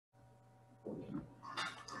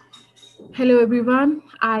Hello everyone,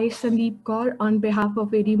 I Sandeep Kaur on behalf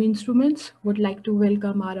of ADV Instruments would like to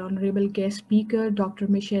welcome our honorable guest speaker Dr.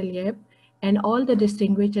 Michelle Yep and all the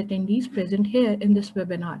distinguished attendees present here in this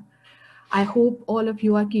webinar. I hope all of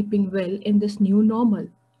you are keeping well in this new normal.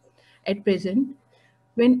 At present,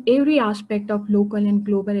 when every aspect of local and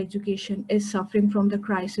global education is suffering from the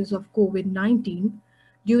crisis of COVID-19,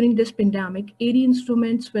 during this pandemic, AD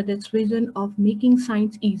Instruments, with its vision of making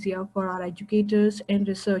science easier for our educators and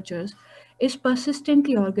researchers, is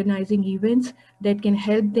persistently organizing events that can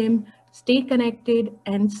help them stay connected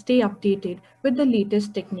and stay updated with the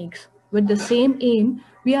latest techniques. With the same aim,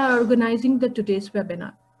 we are organizing the today's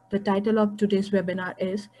webinar. The title of today's webinar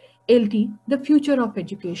is LT, the Future of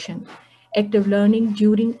Education, Active Learning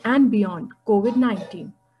During and Beyond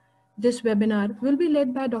COVID-19. This webinar will be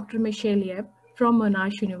led by Dr. Michelle Yep from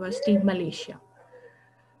Monash University, Malaysia.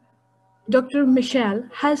 Dr. Michelle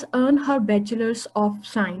has earned her Bachelor's of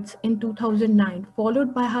Science in 2009,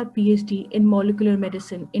 followed by her PhD in Molecular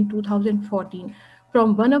Medicine in 2014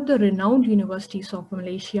 from one of the renowned universities of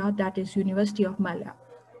Malaysia, that is University of Malaya.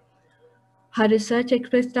 Her research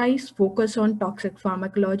expertise focuses on toxic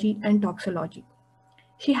pharmacology and toxicology.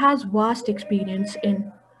 She has vast experience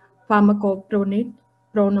in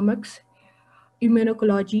pharmacopronomics,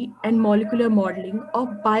 immunology, and molecular modeling of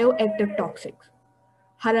bioactive toxics.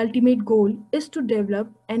 Her ultimate goal is to develop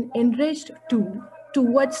an enriched tool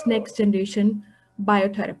towards next generation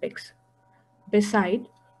biotherapeutics. Beside,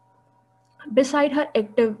 beside her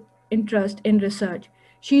active interest in research,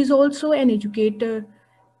 she is also an educator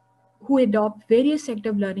who adopts various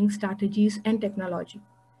active learning strategies and technology.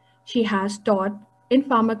 She has taught in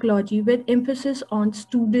pharmacology with emphasis on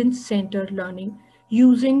student-centered learning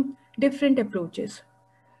using different approaches.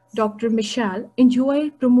 Dr. Michelle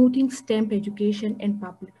enjoys promoting STEM education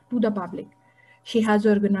to the public. She has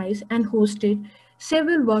organized and hosted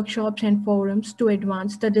several workshops and forums to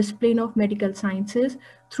advance the discipline of medical sciences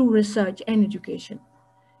through research and education.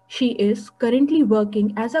 She is currently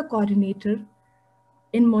working as a coordinator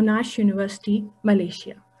in Monash University,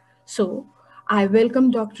 Malaysia. So I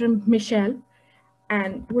welcome Dr. Michelle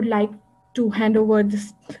and would like to hand over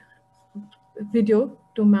this video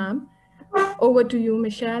to ma'am. Over to you,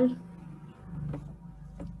 Michelle.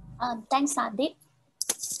 Thanks, Sandeep.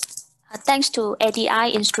 Thanks to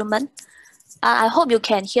ADI Instrument. I hope you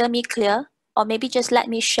can hear me clear, or maybe just let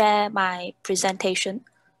me share my presentation.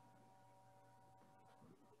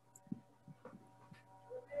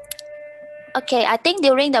 Okay, I think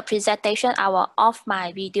during the presentation, I will off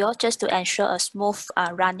my video just to ensure a smooth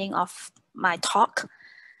running of my talk.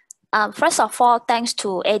 First of all, thanks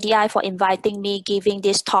to ADI for inviting me giving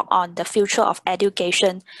this talk on the future of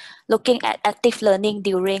education, looking at active learning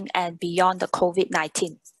during and beyond the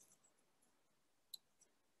COVID-19.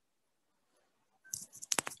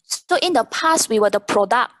 So in the past, we were the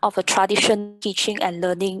product of a traditional teaching and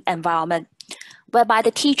learning environment, whereby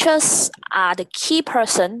the teachers are the key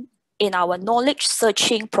person in our knowledge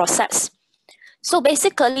searching process. So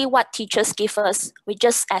basically what teachers give us, we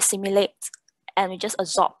just assimilate and we just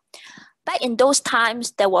absorb. Back in those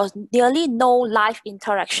times, there was nearly no live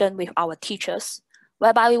interaction with our teachers,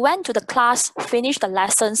 whereby we went to the class, finished the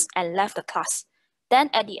lessons and left the class. Then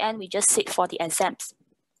at the end, we just sit for the exams.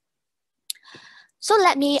 So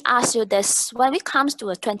let me ask you this, when it comes to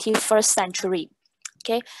the 21st century,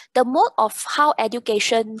 okay, the mode of how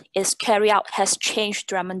education is carried out has changed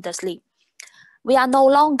tremendously. We are no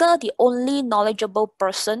longer the only knowledgeable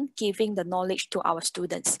person giving the knowledge to our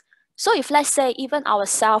students. So if let's say even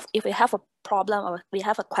ourselves, if we have a problem or we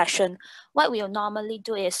have a question, what we will normally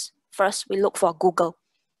do is first we look for Google.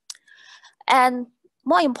 And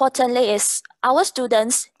more importantly is our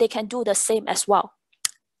students, they can do the same as well.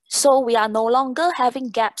 So we are no longer having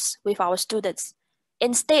gaps with our students.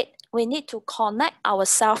 Instead, we need to connect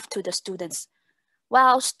ourselves to the students.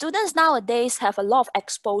 While students nowadays have a lot of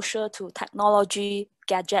exposure to technology,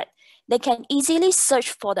 gadget, they can easily search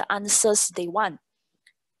for the answers they want,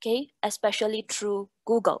 okay, especially through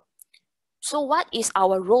Google. So what is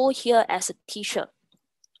our role here as a teacher?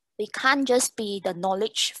 We can't just be the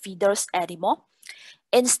knowledge feeders anymore.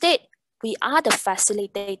 Instead, we are the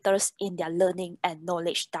facilitators in their learning and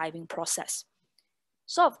knowledge diving process.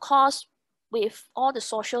 So of course, with all the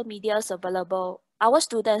social medias available, our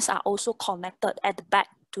students are also connected at the back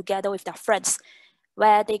together with their friends,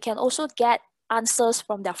 where they can also get answers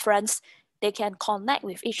from their friends. They can connect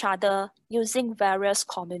with each other using various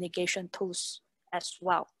communication tools as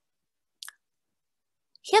well.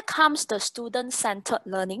 Here comes the student-centered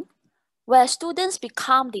learning, where students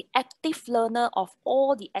become the active learner of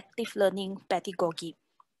all the active learning pedagogy.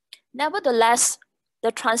 Nevertheless,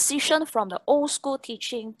 The transition from the old school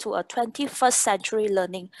teaching to a 21st century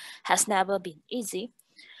learning has never been easy.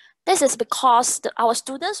 This is because our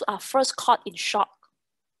students are first caught in shock.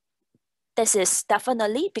 This is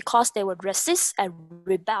definitely because they will resist and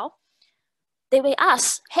rebel. They will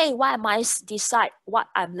ask, hey, why am I decide what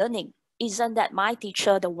I'm learning? Isn't that my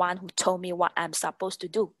teacher the one who told me what I'm supposed to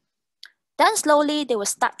do? Then slowly they will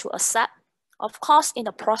start to accept. Of course, in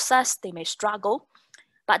the process, they may struggle,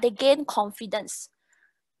 but they gain confidence.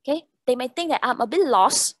 Okay, they may think that I'm a bit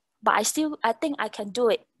lost, but I think I can do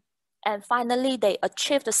it. And finally, they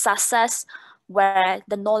achieve the success where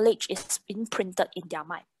the knowledge is imprinted in their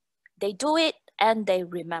mind. They do it and they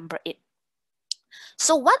remember it.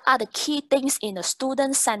 So what are the key things in a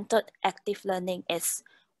student-centered active learning is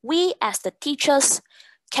we as the teachers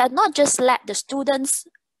cannot just let the students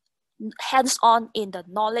hands-on in the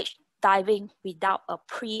knowledge diving without a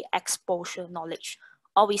pre-exposure knowledge,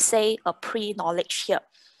 or we say a pre-knowledge here.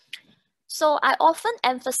 So I often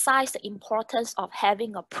emphasize the importance of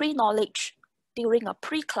having a pre-knowledge during a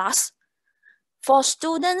pre-class for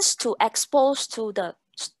students to expose to the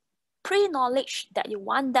pre-knowledge that you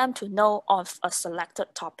want them to know of a selected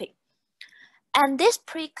topic. And this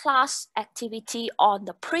pre-class activity on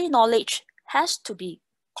the pre-knowledge has to be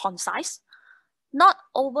concise, not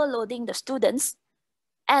overloading the students,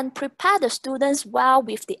 and prepare the students well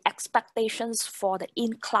with the expectations for the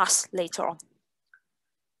in-class later on.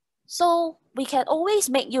 So we can always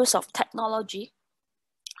make use of technology,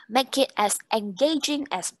 make it as engaging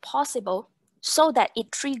as possible so that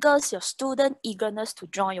it triggers your student eagerness to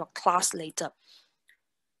join your class later.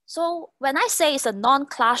 So when I say it's a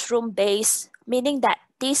non-classroom based, meaning that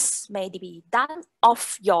this may be done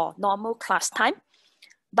off your normal class time,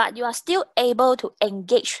 but you are still able to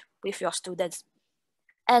engage with your students.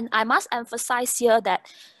 And I must emphasize here that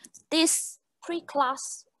this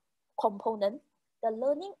pre-class component, the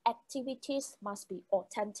learning activities must be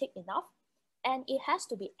authentic enough, and it has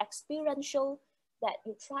to be experiential, that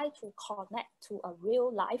you try to connect to a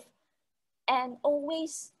real life, and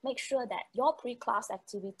always make sure that your pre-class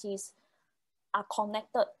activities are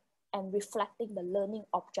connected and reflecting the learning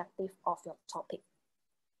objective of your topic.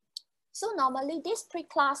 So normally this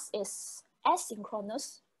pre-class is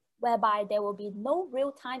asynchronous, whereby there will be no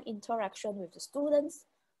real-time interaction with the students.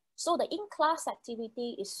 So the in-class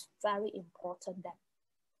activity is very important then.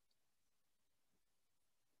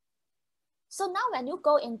 So now when you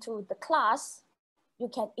go into the class, you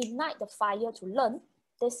can ignite the fire to learn.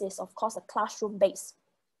 This is of course a classroom base.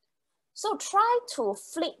 So try to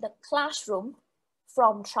flip the classroom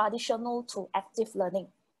from traditional to active learning.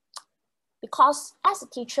 Because as a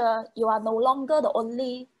teacher, you are no longer the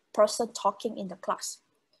only person talking in the class.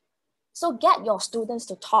 So get your students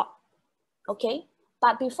to talk, okay?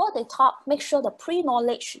 But before they talk, make sure the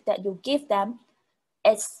pre-knowledge that you give them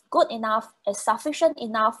is good enough, is sufficient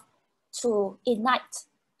enough to ignite,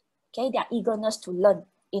 okay, their eagerness to learn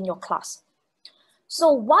in your class.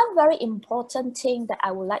 So one very important thing that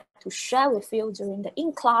I would like to share with you during the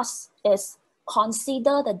in-class is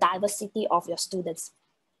consider the diversity of your students.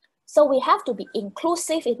 So we have to be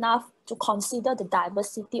inclusive enough to consider the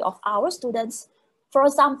diversity of our students. For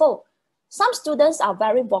example, some students are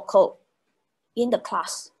very vocal in the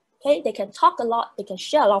class. Okay, they can talk a lot, they can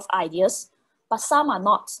share a lot of ideas, but some are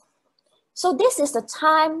not. So this is the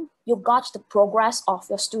time you gauge the progress of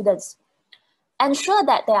your students. Ensure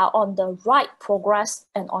that they are on the right progress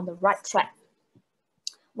and on the right track.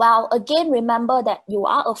 Well, again, remember that you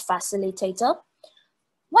are a facilitator.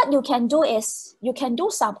 What you can do is you can do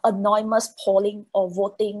some anonymous polling or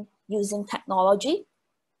voting using technology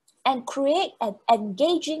and create an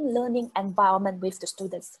engaging learning environment with the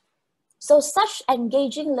students. So such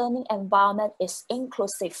engaging learning environment is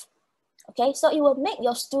inclusive. Okay, so it will make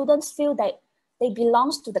your students feel that they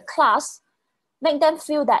belong to the class, make them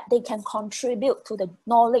feel that they can contribute to the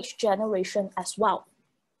knowledge generation as well.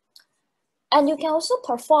 And you can also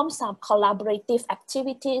perform some collaborative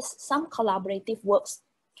activities, some collaborative works,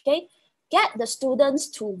 okay? Get the students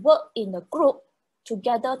to work in a group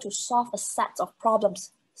together to solve a set of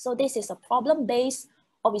problems. So this is a problem-based,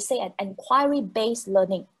 or we say an inquiry-based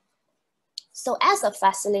learning. So as a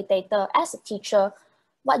facilitator, as a teacher,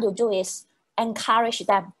 what you do is encourage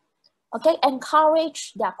them. Okay,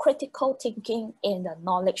 encourage their critical thinking in the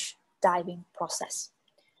knowledge diving process.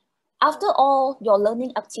 After all, your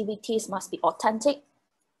learning activities must be authentic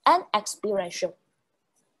and experiential.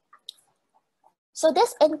 So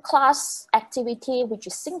this in-class activity, which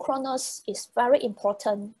is synchronous, is very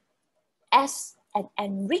important as an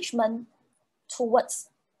enrichment towards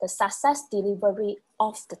the success delivery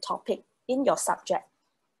of the topic in your subject.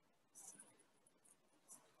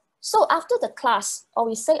 So after the class, or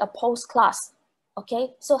we say a post-class,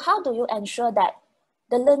 okay, so how do you ensure that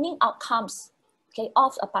the learning outcomes, okay,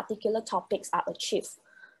 of a particular topics are achieved?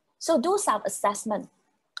 So do some assessment,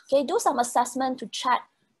 okay, do some assessment to check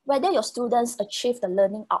whether your students achieve the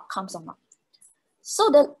learning outcomes or not.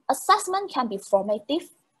 So the assessment can be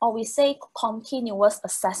formative, or we say continuous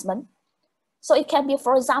assessment. So it can be,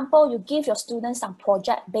 for example, you give your students some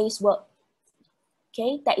project-based work,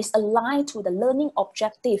 okay, that is aligned to the learning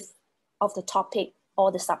objective of the topic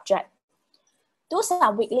or the subject. Do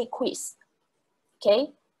some weekly quiz,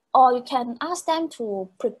 okay? Or you can ask them to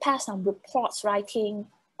prepare some reports writing,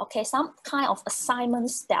 okay, some kind of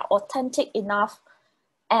assignments that are authentic enough.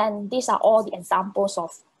 And these are all the examples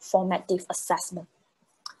of formative assessment.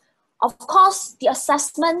 Of course, the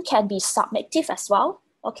assessment can be summative as well,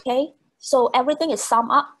 okay? So everything is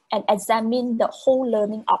summed up and examine the whole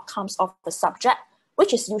learning outcomes of the subject,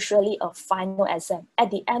 which is usually a final exam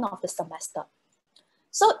at the end of the semester.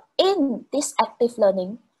 So in this active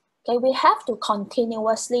learning, okay, we have to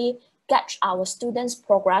continuously gauge our students'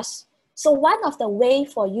 progress. So one of the way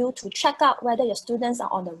for you to check out whether your students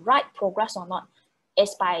are on the right progress or not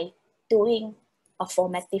is by doing a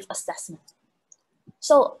formative assessment.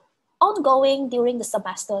 So ongoing during the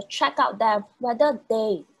semester, check out them whether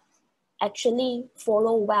they actually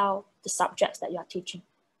follow well the subjects that you are teaching.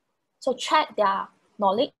 So check their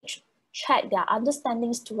knowledge, check their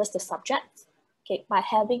understandings towards the subject, okay, by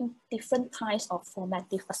having different kinds of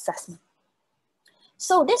formative assessment.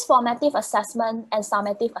 So this formative assessment and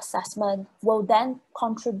summative assessment will then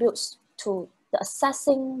contribute to the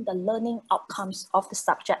assessing the learning outcomes of the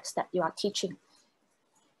subjects that you are teaching.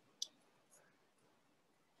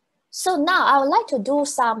 So now I would like to do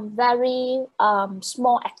some very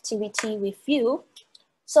small activity with you.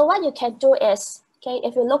 So what you can do is, okay,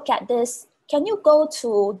 if you look at this, can you go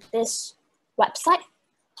to this website,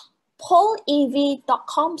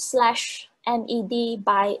 polev.com/med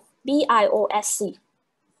by BIOSC.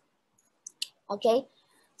 Okay,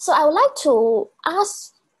 so I would like to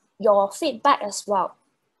ask your feedback as well.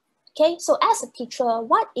 Okay, so as a teacher,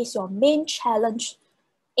 what is your main challenge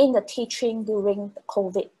in the teaching during the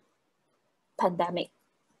COVID pandemic?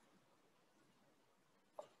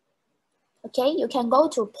 Okay, you can go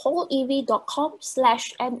to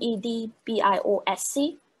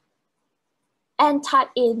polev.com/medbiosc and type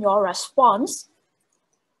in your response.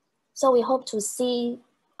 So we hope to see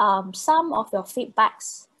some of your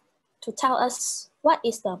feedbacks to tell us what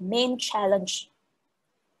is the main challenge.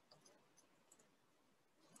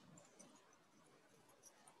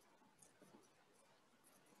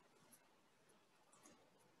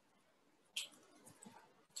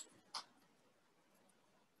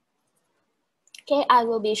 Okay, I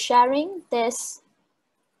will be sharing this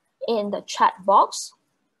in the chat box.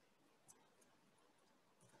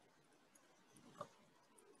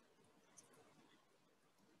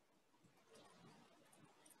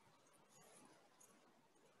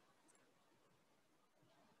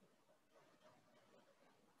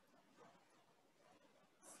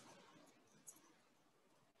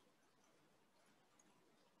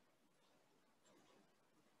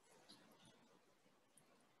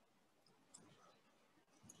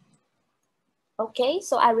 Okay,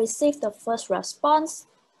 so I received the first response.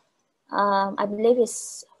 I believe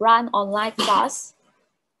it's run online class.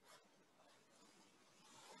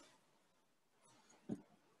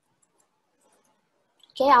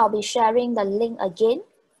 Okay, I'll be sharing the link again.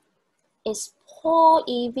 It's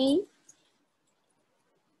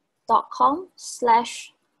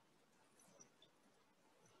polev.com/medbiosc,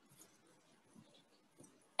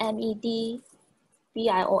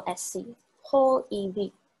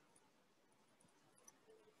 polev.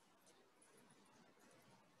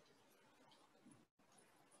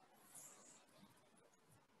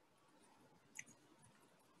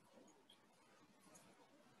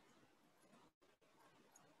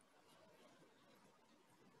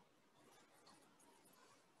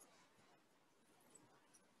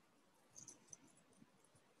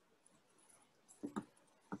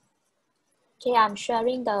 Okay, I'm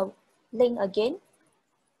sharing the link again.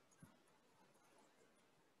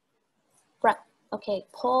 Right. Okay,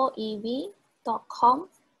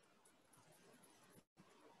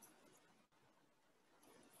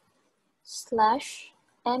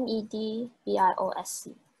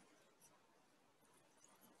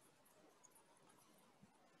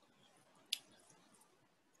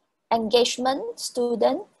 Engagement,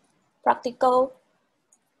 student, practical.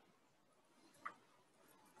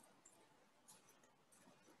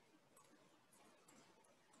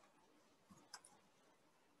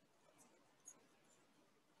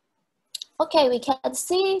 Okay, we can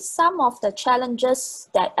see some of the challenges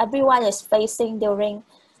that everyone is facing during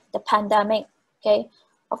the pandemic. Okay,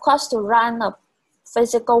 of course, to run a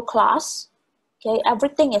physical class, okay,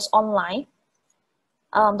 everything is online.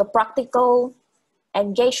 The practical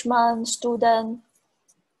engagement, student,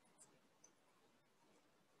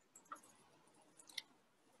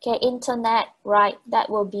 okay, internet, right? That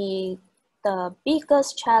will be the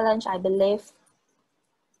biggest challenge, I believe.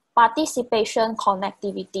 Participation,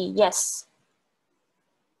 connectivity, yes.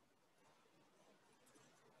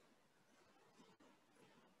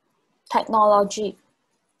 Technology.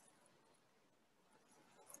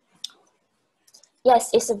 Yes,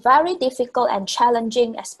 it's very difficult and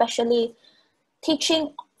challenging, especially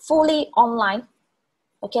teaching fully online,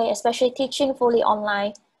 okay, especially teaching fully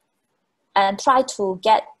online and try to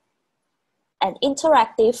get an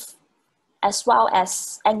interactive as well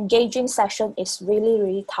as engaging session is really,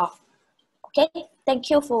 really tough. Okay, thank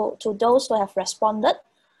you to those who have responded.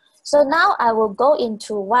 So now I will go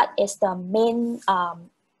into what is the main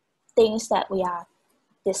things that we are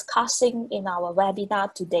discussing in our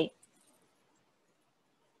webinar today.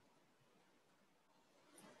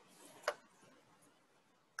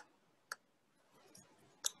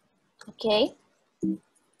 Okay.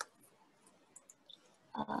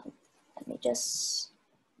 Let me just,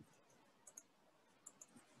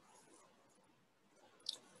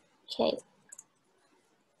 okay.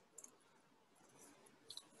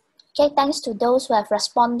 Okay, thanks to those who have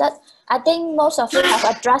responded. I think most of you have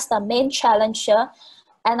addressed the main challenge here.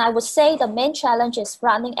 And I would say the main challenge is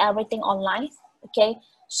running everything online, okay?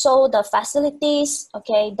 So the facilities,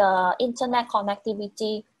 okay, the internet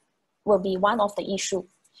connectivity will be one of the issue.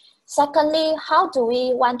 Secondly, how do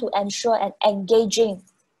we want to ensure an engaging,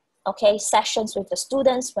 okay, sessions with the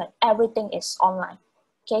students when everything is online?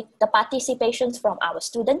 Okay, the participations from our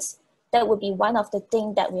students, that would be one of the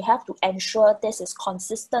things that we have to ensure this is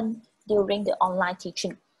consistent during the online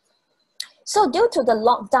teaching. So due to the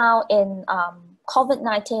lockdown in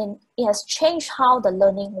COVID-19, it has changed how the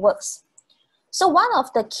learning works. So one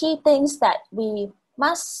of the key things that we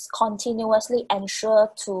must continuously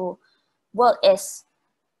ensure to work is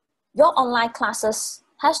your online classes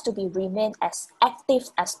has to be remain as active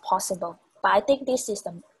as possible. But I think this is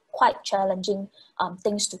the quite challenging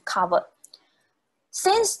things to cover.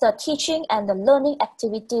 Since the teaching and the learning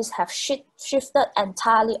activities have shifted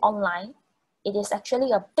entirely online, it is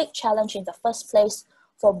actually a big challenge in the first place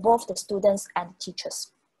for both the students and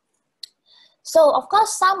teachers. So of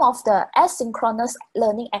course, some of the asynchronous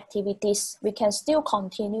learning activities, we can still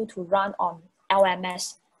continue to run on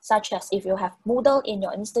LMS, such as if you have Moodle in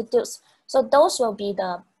your institutes. So those will be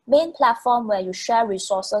the main platform where you share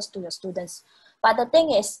resources to your students. But the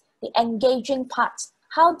thing is, the engaging part,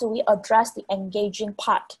 how do we address the engaging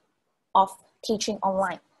part of teaching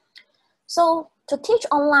online? So to teach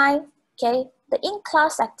online, okay, the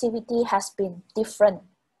in-class activity has been different,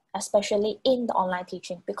 especially in the online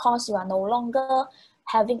teaching, because you are no longer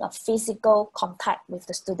having a physical contact with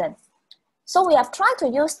the student. So we have tried to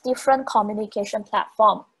use different communication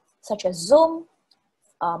platforms, such as Zoom,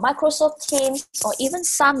 Microsoft Teams, or even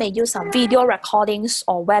some may use some video recordings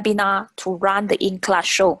or webinar to run the in-class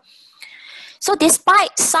show. So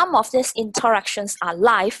despite some of these interactions are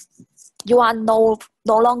live, you are no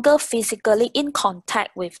longer physically in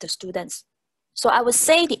contact with the students. So I would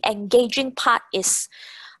say the engaging part is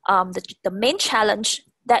the main challenge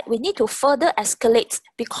that we need to further escalate,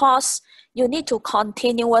 because you need to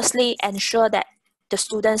continuously ensure that the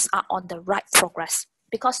students are on the right progress.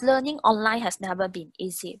 Because learning online has never been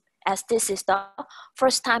easy, as this is the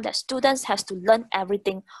first time that students has to learn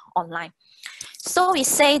everything online. So we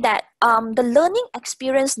say that the learning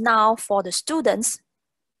experience now for the students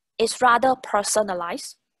is rather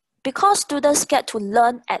personalized, because students get to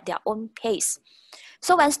learn at their own pace.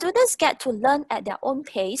 So when students get to learn at their own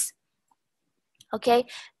pace, okay,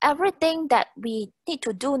 everything that we need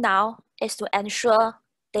to do now is to ensure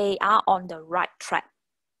they are on the right track.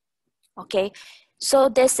 Okay, so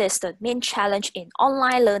this is the main challenge in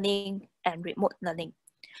online learning and remote learning.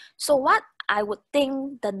 So what I would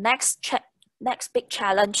think the next big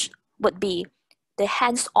challenge would be the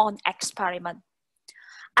hands-on experiment.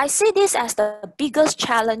 I see this as the biggest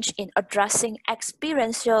challenge in addressing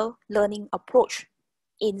experiential learning approach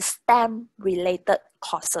in STEM-related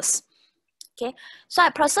courses. Okay, so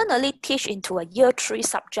I personally teach into a year 3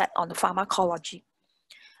 subject on pharmacology.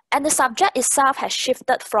 And the subject itself has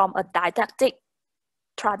shifted from a didactic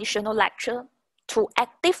traditional lecture to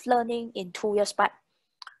active learning in 2 years back.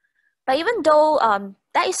 But even though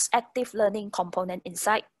there is active learning component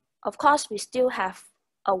inside, of course, we still have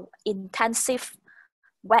an intensive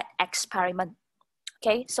wet experiment.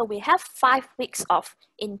 Okay, so we have 5 weeks of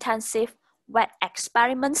intensive wet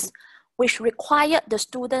experiments, which required the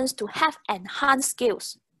students to have enhanced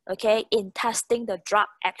skills, okay, in testing the drug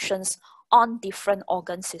actions on different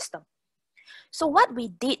organ systems. So what we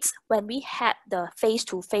did when we had the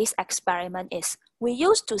face-to-face experiment is we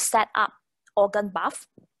used to set up organ bath,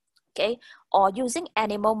 okay, or using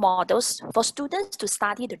animal models for students to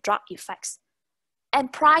study the drug effects.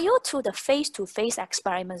 And prior to the face-to-face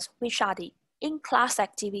experiments, which are the in-class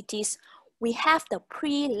activities, we have the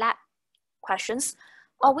pre-lab questions,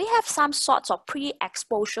 or we have some sorts of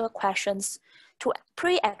pre-exposure questions to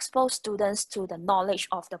pre-expose students to the knowledge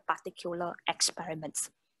of the particular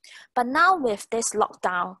experiments. But now with this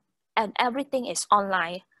lockdown and everything is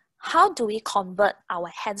online, how do we convert our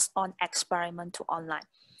hands-on experiment to online?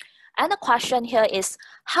 And the question here is,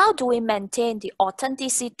 how do we maintain the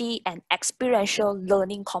authenticity and experiential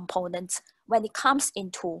learning components when it comes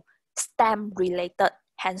into STEM-related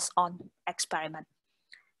hands-on experiment?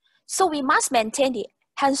 So we must maintain the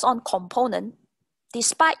hands-on component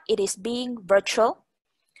despite it is being virtual,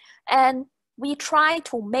 and we try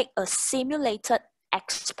to make a simulated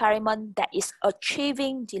experiment that is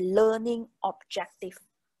achieving the learning objective,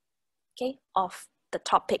 okay, of the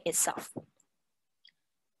topic itself.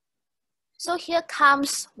 So here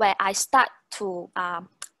comes where I start to,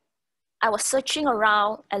 I was searching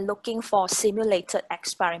around and looking for simulated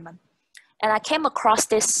experiment. And I came across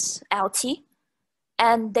this LT,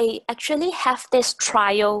 and they actually have this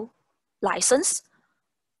trial license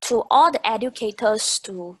to all the educators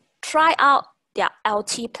to try out their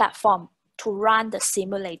LT platform to run the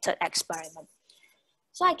simulated experiment.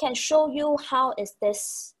 So I can show you how is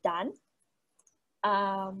this done.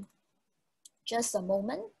 Just a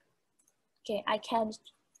moment. Okay, I can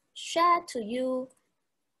share to you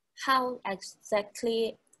how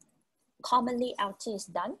exactly commonly LT is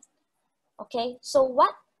done. Okay, so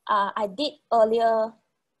what I did earlier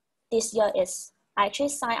this year is I actually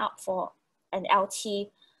signed up for an LT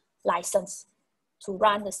license to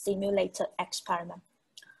run the simulated experiment.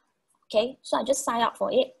 Okay, so I just signed up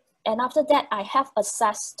for it, and after that I have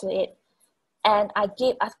access to it, and I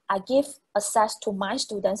give access to my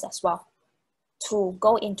students as well to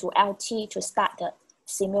go into LT to start the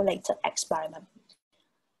simulated experiment.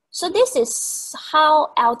 So this is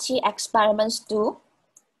how LT experiments do.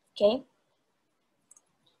 Okay.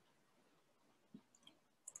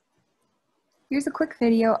 Here's a quick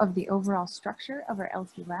video of the overall structure of our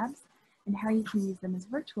LT labs and how you can use them as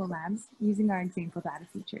virtual labs using our example data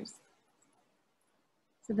features.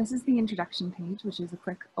 So this is the introduction page, which is a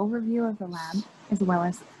quick overview of the lab, as well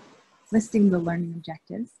as listing the learning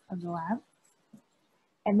objectives of the lab.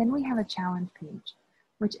 And then we have a challenge page,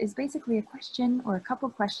 which is basically a question or a couple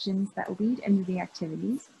questions that lead into the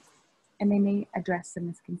activities, and they may address some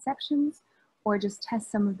misconceptions or just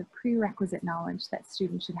test some of the prerequisite knowledge that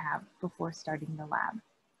students should have before starting the lab.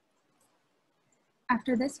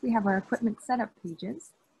 After this, we have our equipment setup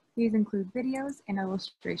pages. These include videos and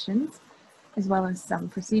illustrations, as well as some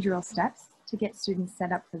procedural steps to get students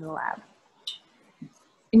set up for the lab.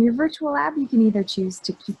 In your virtual lab, you can either choose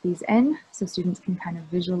to keep these in so students can kind of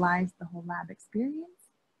visualize the whole lab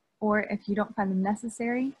experience, or if you don't find them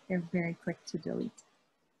necessary, they're very quick to delete.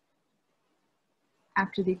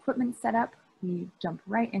 After the equipment setup, we jump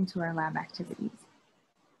right into our lab activities.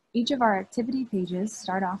 Each of our activity pages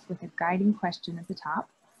start off with a guiding question at the top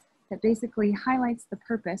that basically highlights the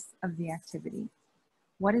purpose of the activity.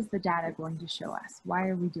 What is the data going to show us? Why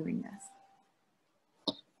are we doing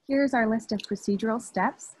this? Here's our list of procedural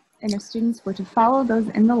steps, and if students were to follow those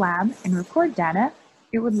in the lab and record data,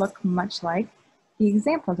 it would look much like the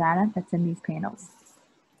example data that's in these panels.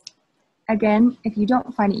 Again, if you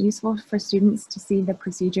don't find it useful for students to see the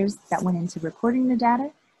procedures that went into recording the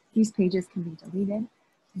data, these pages can be deleted,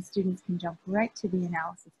 and students can jump right to the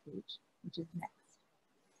analysis page, which is next.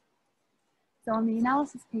 So on the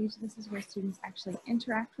analysis page, this is where students actually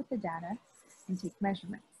interact with the data and take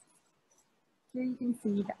measurements. Here you can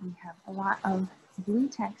see that we have a lot of blue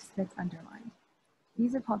text that's underlined.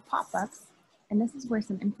 These are called pop-ups, and this is where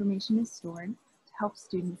some information is stored to help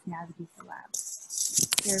students navigate the lab.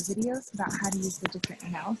 There are videos about how to use the different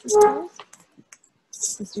analysis tools,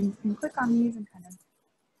 so students can click on these and kind of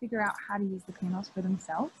figure out how to use the panels for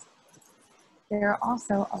themselves. There are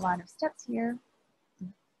also a lot of steps here,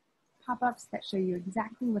 pop-ups that show you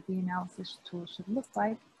exactly what the analysis tool should look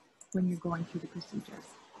like when you're going through the procedures.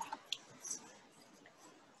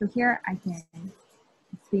 So here I can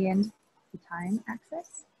expand the time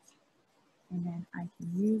axis, and then I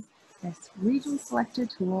can use this region selector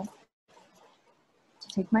tool to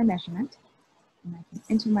take my measurement, and I can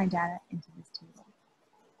enter my data into this table.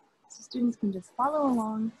 So students can just follow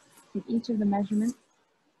along, take each of the measurements,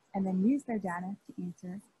 and then use their data to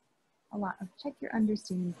answer a lot of check your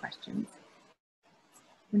understanding questions.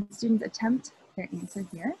 When students attempt their answer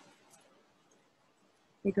here,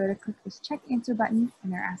 they go to click this check answer button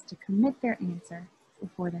and they're asked to commit their answer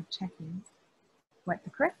before they're checking what the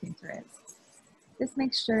correct answer is. This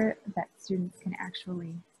makes sure that students can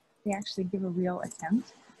actually give a real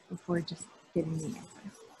attempt before just giving the answer.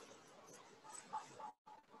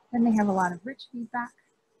 Then they have a lot of rich feedback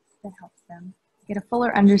that helps them get a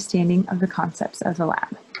fuller understanding of the concepts of the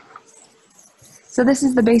lab. So this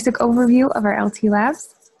is the basic overview of our LT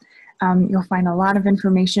labs. You'll find a lot of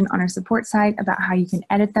information on our support site about how you can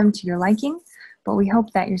edit them to your liking, but we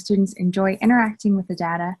hope that your students enjoy interacting with the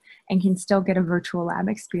data and can still get a virtual lab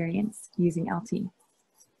experience using LT.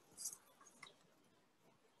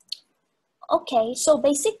 Okay, so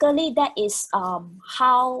basically that is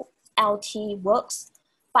how LT works,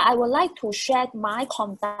 but I would like to share my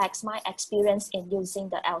context, my experience in using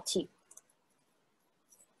the LT.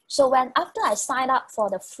 So after I signed up for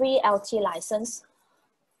the free LT license,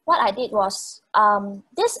 what I did was,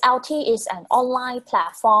 this LT is an online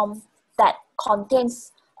platform that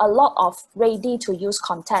contains a lot of ready-to-use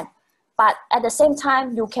content, but at the same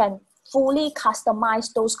time, you can fully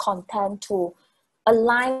customize those content to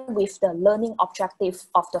align with the learning objective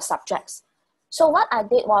of the subjects. So what I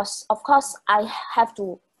did was, of course, I have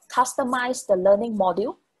to customize the learning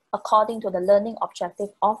module according to the learning objective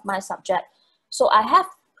of my subject. So I have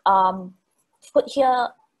put here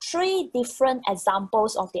 3 different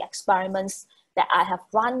examples of the experiments that I have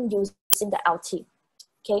run using the LT.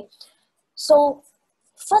 Okay, so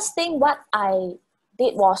first thing what I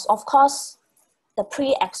did was, of course, the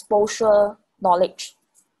pre-exposure knowledge.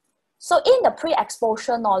 So in the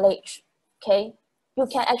pre-exposure knowledge, okay, you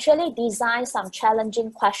can actually design some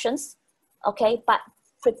challenging questions, okay, but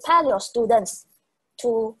prepare your students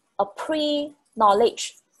to a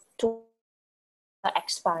pre-knowledge to the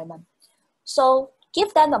experiment. So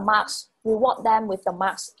give them the marks, reward them with the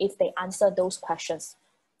marks if they answer those questions.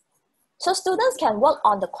 So students can work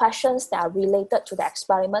on the questions that are related to the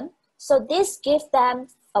experiment. So this gives them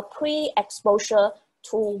a pre-exposure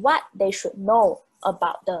to what they should know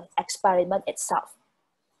about the experiment itself.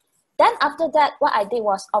 Then after that, what I did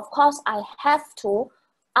was, of course, I have to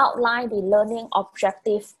outline the learning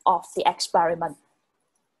objective of the experiment.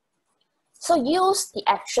 So use the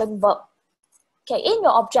action verb. Okay, in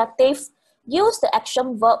your objective, use the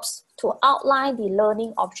action verbs to outline the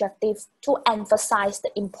learning objective to emphasize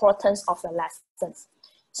the importance of your lessons.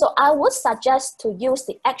 So I would suggest to use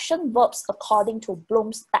the action verbs according to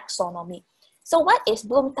Bloom's taxonomy. So what is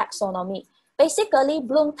Bloom's taxonomy? Basically,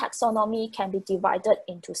 Bloom's taxonomy can be divided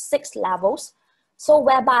into 6 levels. So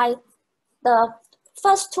whereby the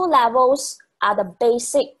first 2 levels are the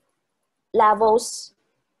basic levels,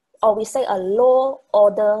 or we say a low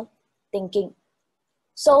order thinking.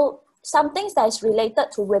 So some things that is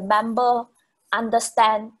related to remember,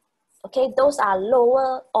 understand, okay, those are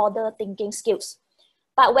lower order thinking skills.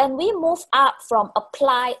 But when we move up from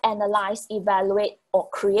apply, analyze, evaluate, or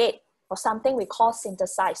create, or something we call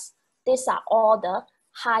synthesize, these are all the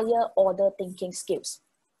higher order thinking skills.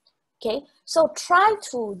 Okay, so try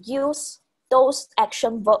to use those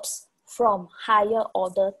action verbs from higher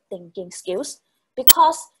order thinking skills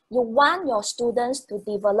because you want your students to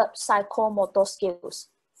develop psychomotor skills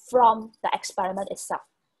from the experiment itself.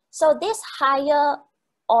 So these higher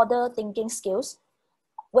order thinking skills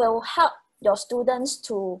will help your students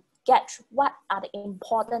to get what are the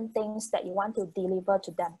important things that you want to deliver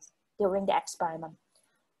to them during the experiment.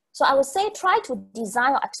 So I would say try to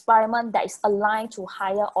design an experiment that is aligned to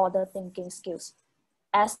higher order thinking skills,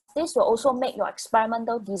 as this will also make your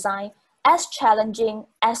experimental design as challenging,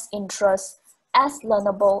 as interesting, as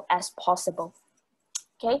learnable as possible.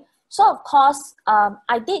 Okay, so of course,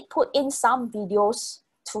 I did put in some videos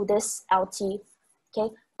to this LT,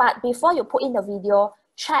 okay, but before you put in the video,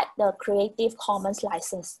 check the Creative Commons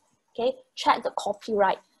license, okay, check the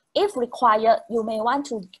copyright. If required, you may want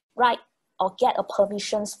to write or get a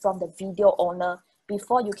permissions from the video owner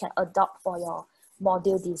before you can adopt for your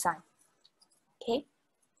module design, okay.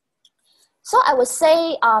 So I would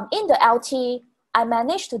say in the LT, I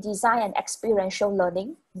managed to design an experiential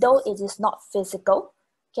learning, though it is not physical,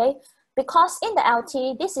 okay? Because in the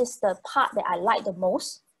LT, this is the part that I like the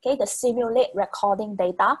most, okay? The simulate recording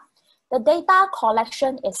data. The data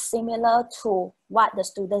collection is similar to what the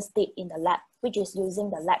students did in the lab, which is using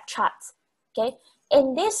the lab charts, okay?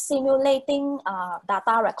 In this simulating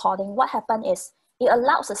data recording, what happened is it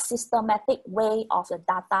allows a systematic way of the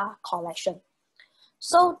data collection.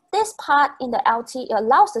 So this part in the LT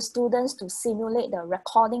allows the students to simulate the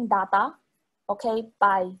recording data, okay,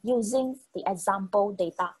 by using the example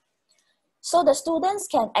data. So the students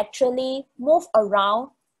can actually move around,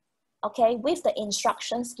 okay, with the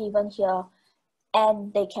instructions given here,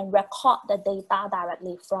 and they can record the data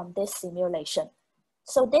directly from this simulation.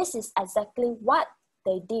 So this is exactly what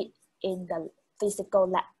they did in the physical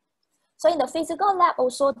lab. So in the physical lab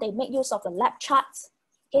also, they make use of the lab charts.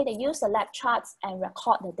 Okay, they use the lab charts and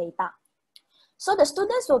record the data. So the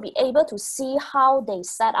students will be able to see how they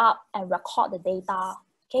set up and record the data,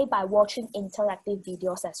 okay, by watching interactive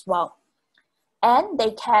videos as well. And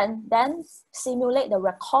they can then simulate the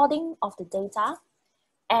recording of the data,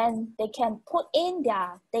 and they can put in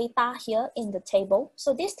their data here in the table.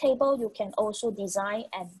 So this table you can also design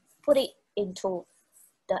and put it into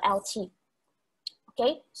the LT.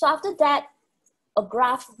 Okay, so after that, a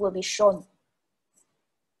graph will be shown.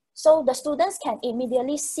 So the students can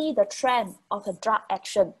immediately see the trend of the drug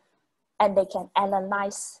action, and they can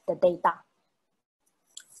analyze the data.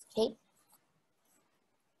 Okay.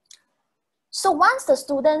 So once the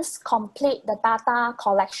students complete the data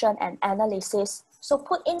collection and analysis, so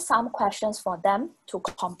put in some questions for them to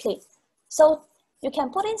complete. So you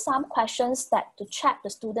can put in some questions that to check the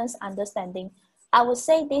students' understanding. I would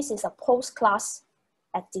say this is a post-class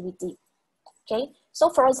activity. Okay, so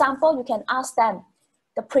for example, you can ask them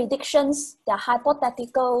the predictions, the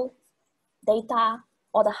hypothetical data,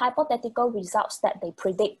 or the hypothetical results that they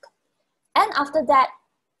predict. And after that,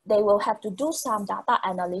 they will have to do some data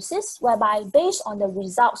analysis, whereby based on the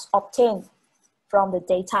results obtained from the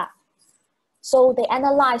data, so they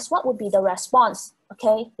analyze what would be the response,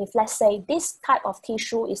 okay, if let's say this type of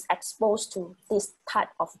tissue is exposed to this type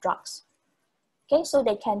of drugs. Okay, so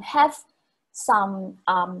they can have some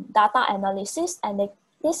data analysis, and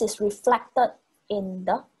this is reflected in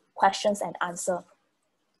the questions and answer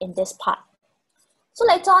in this part. So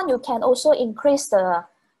later on, you can also increase the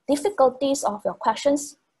difficulties of your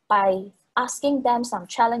questions by asking them some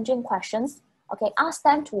challenging questions. Okay, ask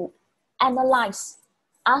them to analyze,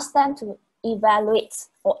 ask them to evaluate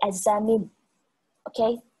or examine,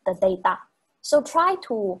 okay, the data. So try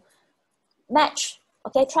to match,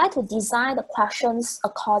 okay, try to design the questions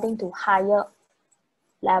according to higher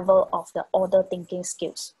level of the order thinking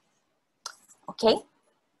skills. Okay.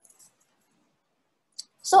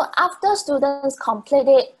 So after students complete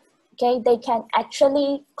it, okay, they can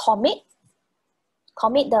actually commit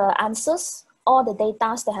the answers, all the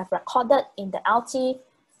data they have recorded in the LT.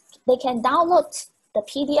 They can download the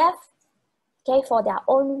PDF, okay, for their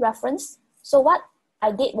own reference. So what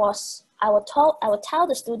I did was I will tell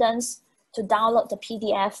the students to download the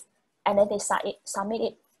PDF, and then they submit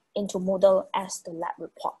it into Moodle as the lab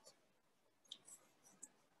report.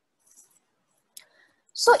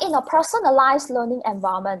 So in a personalized learning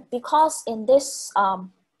environment, because in this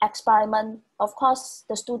experiment, of course,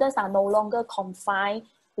 the students are no longer confined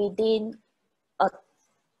within a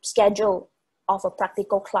schedule of a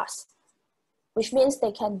practical class, which means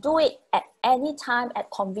they can do it at any time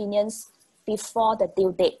at convenience before the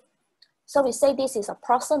due date. So we say this is a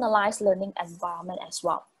personalized learning environment as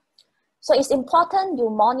well. So it's important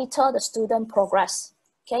you monitor the student progress,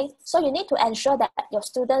 okay? So you need to ensure that your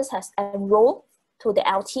students has enrolled to the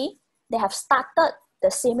LT, they have started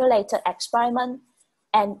the simulated experiment,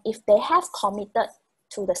 and if they have committed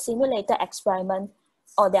to the simulated experiment,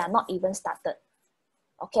 or they are not even started,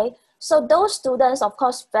 okay? So those students, of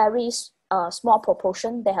course, very small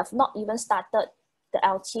proportion, they have not even started the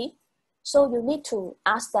LT. So you need to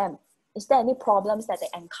ask them, is there any problems that they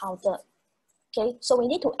encounter? Okay, so we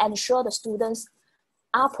need to ensure the students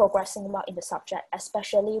are progressing well in the subject,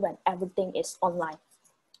 especially when everything is online.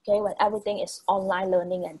 Okay, when everything is online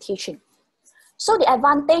learning and teaching. So the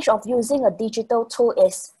advantage of using a digital tool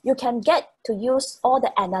is you can get to use all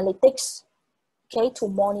the analytics, okay, to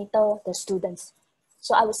monitor the students.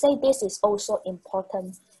 So I would say this is also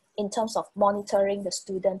important in terms of monitoring the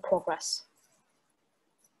student progress.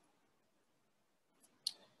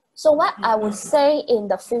 So what I would say in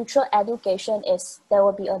the future education is there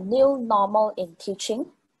will be a new normal in teaching,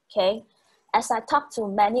 okay? As I talk to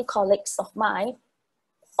many colleagues of mine,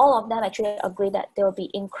 all of them actually agree that there will be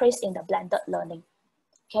increase in the blended learning,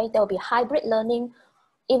 okay? There will be hybrid learning,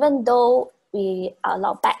 even though we are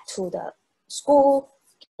allowed back to the school,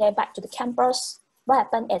 okay, back to the campus. What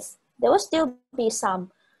happens is there will still be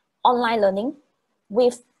some online learning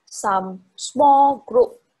with some small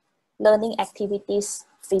group learning activities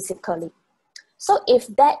physically. So if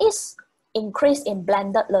there is increase in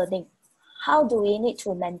blended learning, how do we need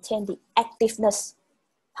to maintain the activeness?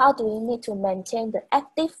 How do we need to maintain the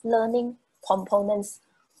active learning components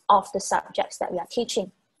of the subjects that we are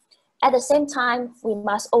teaching. At the same time, we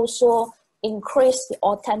must also increase the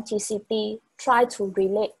authenticity, try to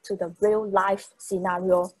relate to the real life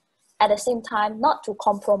scenario. At the same time, not to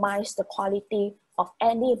compromise the quality of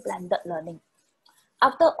any blended learning.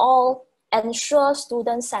 After all, ensure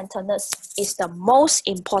student-centeredness is the most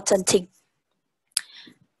important thing.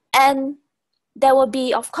 And there will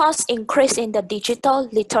be, of course, increase in the digital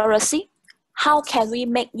literacy. How can we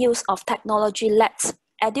make use of technology-led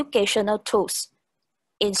educational tools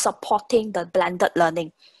in supporting the blended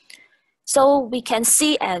learning? So we can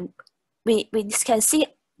see, and we can see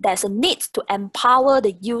there's a need to empower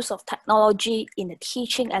the use of technology in the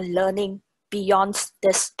teaching and learning beyond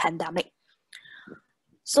this pandemic.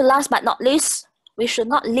 So last but not least, we should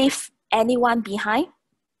not leave anyone behind.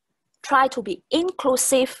 Try to be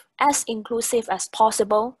inclusive as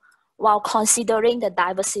possible while considering the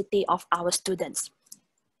diversity of our students.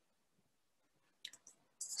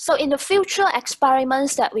 So in the future,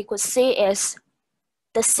 experiments that we could see is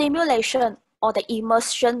the simulation or the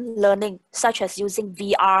immersion learning, such as using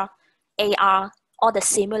VR, AR, or the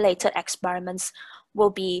simulated experiments will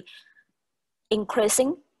be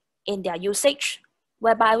increasing in their usage,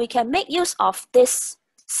 whereby we can make use of these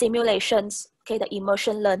simulations, okay, the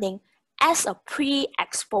immersion learning, as a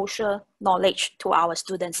pre-exposure knowledge to our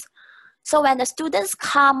students. So when the students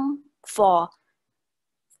come for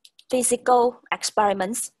physical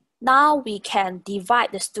experiments, now we can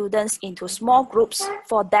divide the students into small groups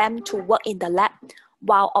for them to work in the lab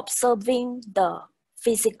while observing the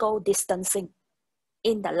physical distancing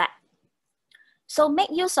in the lab. So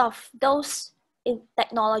make use of those in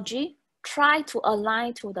technology, try to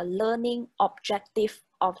align to the learning objective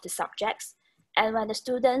of the subjects. And when the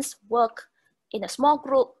students work in a small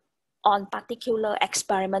group on particular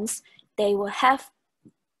experiments, they will have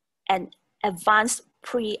an advanced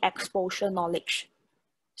pre-exposure knowledge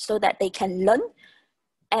so that they can learn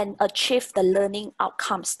and achieve the learning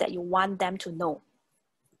outcomes that you want them to know.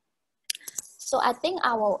 So I think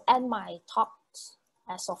I will end my talk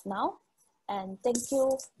as of now. And thank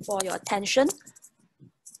you for your attention.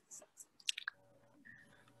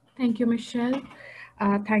 Thank you, Michelle.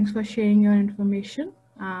 Thanks for sharing your information.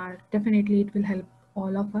 Definitely it will help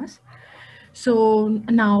all of us. So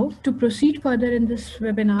now to proceed further in this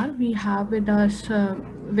webinar, we have with us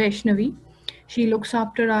Vaishnavi. She looks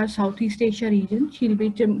after our Southeast Asia region. She'll be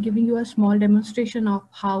giving you a small demonstration of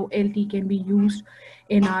how LT can be used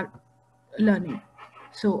in our learning.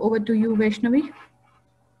 So over to you, Vaishnavi.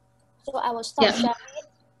 So I will stop sharing it.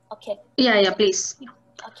 Okay. Yeah, please.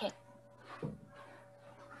 Okay.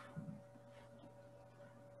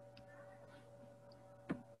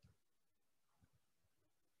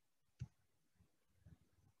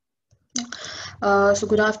 So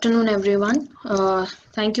good afternoon, everyone.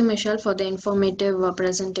 Thank you, Michelle, for the informative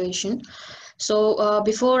presentation. So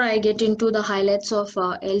before I get into the highlights of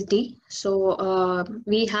LT, so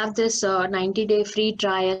we have this 90-day free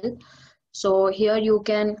trial. So here you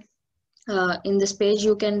can, in this page,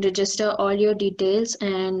 you can register all your details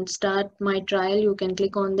and start my trial. You can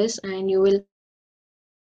click on this and you will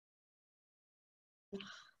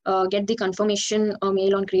get the confirmation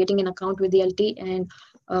mail on creating an account with the LT, and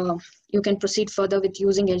you can proceed further with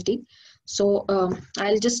using LT. So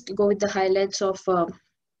I'll just go with the highlights of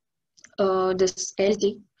this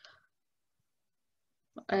LT.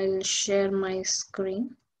 I'll share my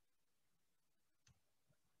screen.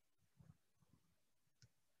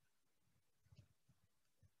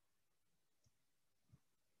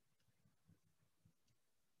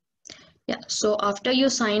 Yeah, so after you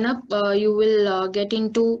sign up, you will get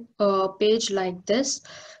into a page like this.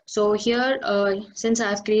 So here, since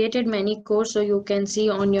I've created many courses, so you can see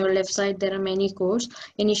on your left side, there are many courses.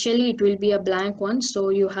 Initially, it will be a blank one. So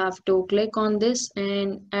you have to click on this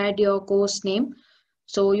and add your course name.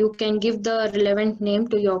 So you can give the relevant name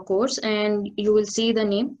to your course and you will see the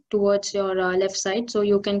name towards your left side. So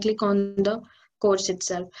you can click on the course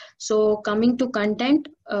itself. So coming to content,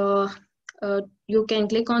 you can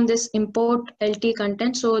click on this import LT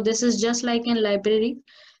content. So this is just like a library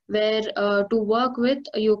where to work with,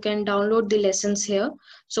 you can download the lessons here.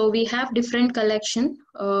 So we have different collection.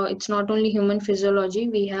 It's not only human physiology,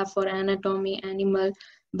 we have for anatomy, animal,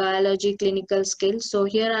 biology, clinical skills. So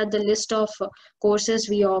here are the list of courses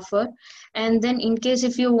we offer. And then in case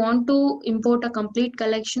if you want to import a complete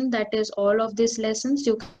collection, that is all of these lessons,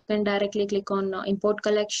 you can directly click on import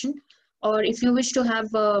collection. Or if you wish to have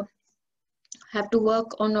to work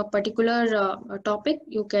on a particular topic,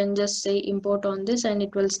 you can just say import on this and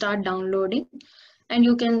it will start downloading and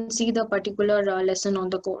you can see the particular lesson on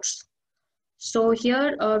the course. So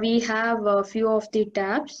here we have a few of the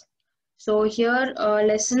tabs. So here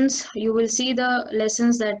lessons, you will see the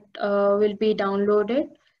lessons that will be downloaded,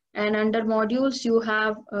 and under modules you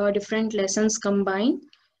have different lessons combined.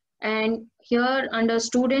 And here under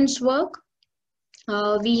students work,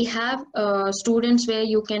 we have students where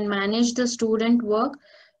you can manage the student work.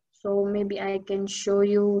 So maybe I can show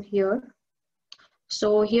you here.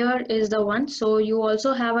 So here is the one. So you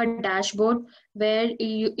also have a dashboard where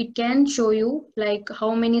it can show you like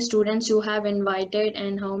how many students you have invited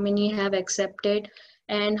and how many have accepted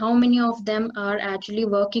and how many of them are actually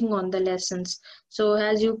working on the lessons. So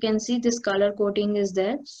as you can see, this color coding is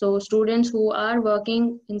there. So students who are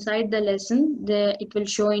working inside the lesson, it will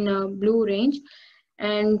show in a blue range.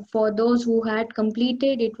 And for those who had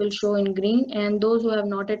completed, it will show in green, and those who have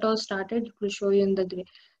not at all started, it will show you in the gray.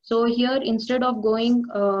 So here, instead of going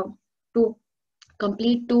to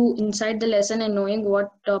complete to inside the lesson and knowing what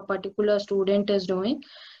a particular student is doing,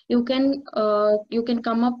 you can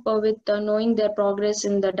come up with knowing their progress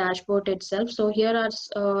in the dashboard itself. So here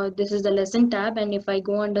are this is the lesson tab, and if I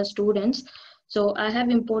go under students, so I have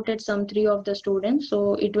imported some 3 of the students,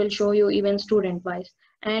 so it will show you even student wise,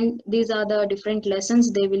 and these are the different lessons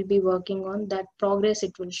they will be working on, that progress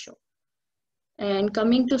it will show. And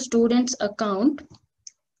coming to students account,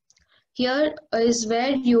 here is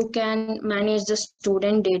where you can manage the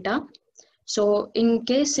student data. So in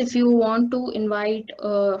case if you want to invite,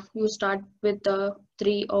 you start with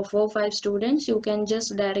 3 or 4, 5 students, you can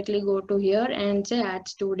just directly go to here and say add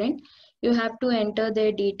student. You have to enter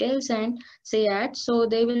their details and say add. So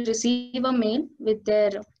they will receive a mail with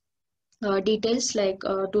their details like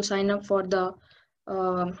to sign up for the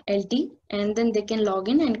LT, and then they can log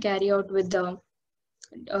in and carry out with the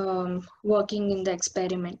working in the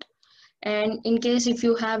experiment. And in case if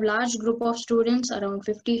you have large group of students around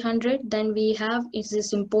 50, 100, then we have is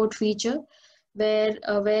this import feature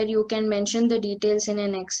where you can mention the details in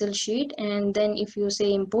an Excel sheet, and then if you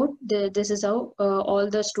say import, this is how all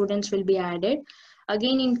the students will be added.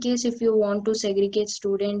 Again, in case if you want to segregate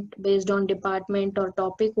student based on department or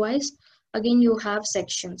topic wise, again you have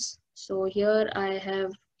sections. So here I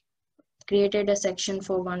have created a section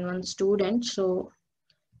for one student. So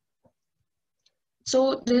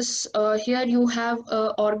this here you have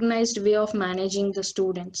a organized way of managing the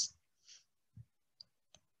students.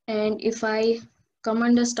 And if I come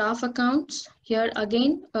under staff accounts, here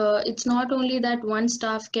again, it's not only that one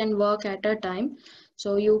staff can work at a time.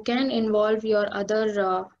 So you can involve your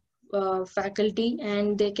other faculty,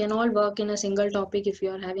 and they can all work in a single topic if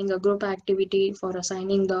you are having a group activity for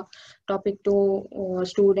assigning the topic to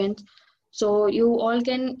students. So you all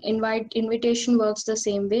can invitation works the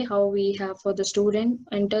same way how we have for the student,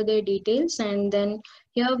 enter their details, and then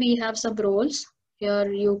here we have some roles. Here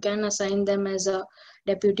you can assign them as a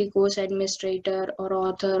deputy course administrator or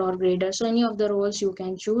author or grader. So any of the roles you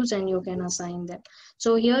can choose and you can assign them.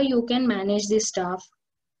 So here you can manage the staff.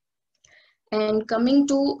 And coming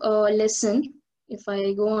to lesson, if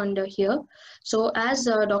I go under here, so as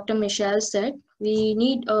Dr. Michelle said, we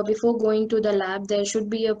need before going to the lab, there should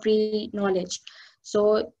be a pre-knowledge.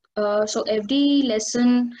 So every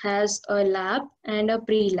lesson has a lab and a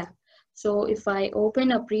pre-lab. So if I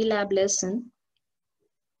open a pre-lab lesson,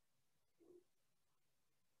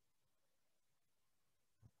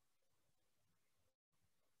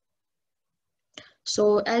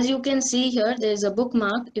 so as you can see here, there is a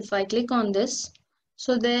bookmark. If I click on this,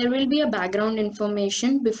 so there will be a background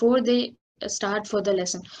information before they start for the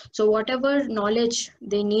lesson. So whatever knowledge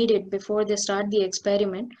they needed before they start the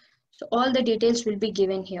experiment, so all the details will be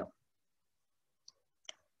given here.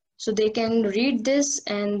 So they can read this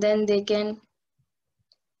and then they can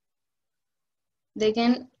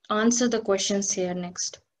answer the questions here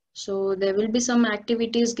next. So there will be some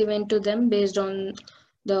activities given to them based on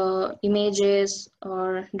the images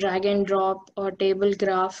or drag and drop or table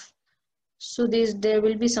graph. So there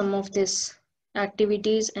will be some of these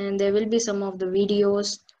activities, and there will be some of the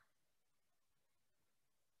videos.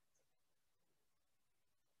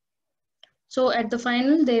 So at the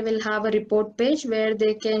final, they will have a report page where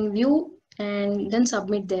they can view and then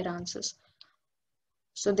submit their answers.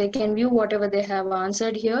 So they can view whatever they have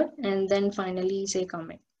answered here and then finally say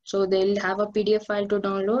comment. So they'll have a PDF file to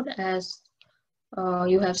download, as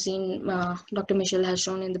you have seen Dr. Michelle has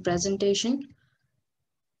shown in the presentation.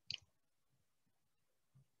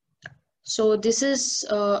 So this is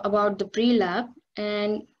about the pre-lab,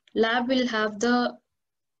 and lab will have the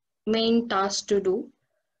main task to do.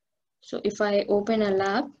 So if I open a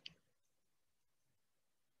lab,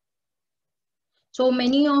 so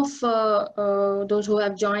many of those who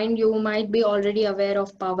have joined, you might be already aware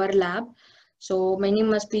of Power Lab. So many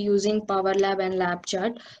must be using PowerLab and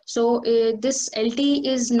LabChat. So this LT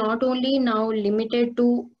is not only now limited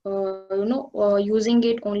to using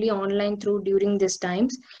it only online through during these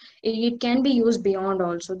times. It can be used beyond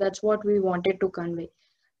also. That's what we wanted to convey.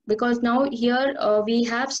 Because now here we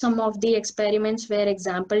have some of the experiments where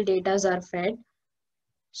example data are fed,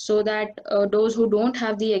 so that those who don't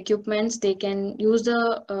have the equipments, they can use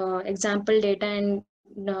the example data and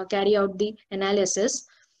carry out the analysis.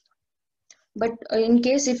 But in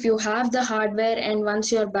case if you have the hardware and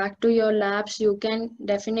once you're back to your labs, you can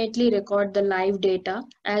definitely record the live data.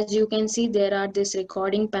 As you can see, there are these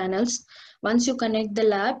recording panels. Once you connect the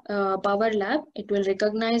PowerLab, it will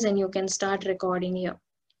recognize and you can start recording here.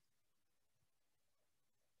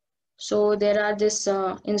 So there are this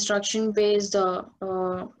instruction based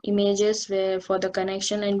images where for the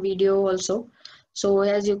connection and video also. So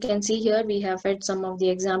as you can see here, we have fed some of the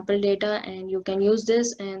example data and you can use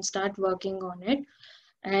this and start working on it.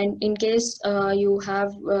 And in case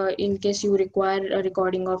in case you require a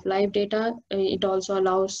recording of live data, it also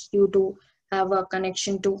allows you to have a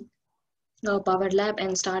connection to PowerLab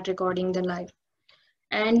and start recording the live.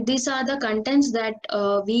 And these are the contents that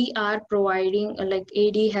we are providing, like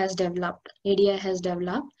ADI has developed.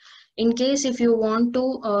 In case if you want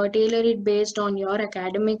to tailor it based on your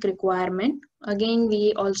academic requirement, again,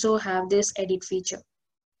 we also have this edit feature.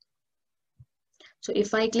 So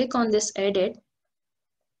if I click on this edit,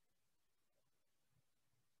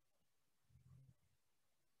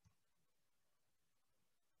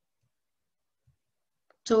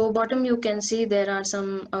 so bottom you can see there are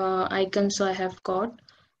some icons I have got.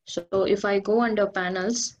 So if I go under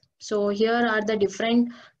panels, so here are the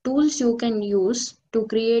different tools you can use to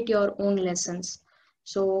create your own lessons.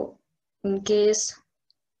 So in case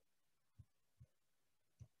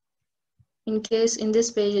in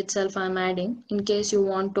this page itself I'm adding, in case you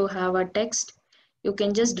want to have a text, you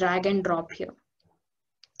can just drag and drop here.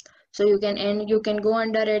 So you can go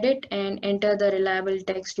under edit and enter the reliable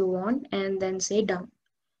text you want and then say done.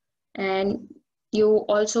 And you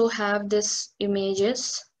also have this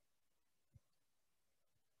images.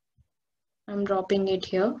 I'm dropping it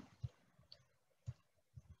here.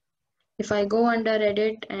 If I go under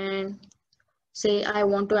edit and say I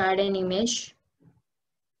want to add an image,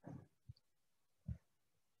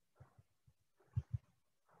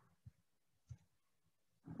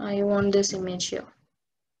 I want this image here.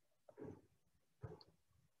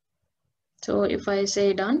 So if I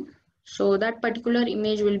say done, so that particular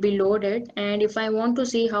image will be loaded, and if I want to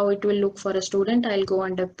see how it will look for a student, I'll go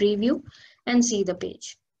under preview and see the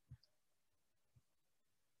page.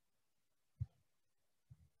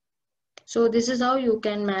 So this is how you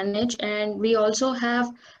can manage, and we also have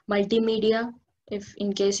multimedia. If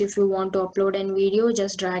in case if you want to upload a video,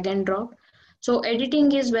 just drag and drop. So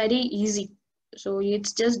editing is very easy. So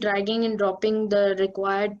it's just dragging and dropping the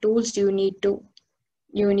required tools you need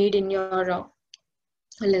in your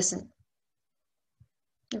lesson.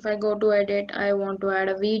 If I go to edit, I want to add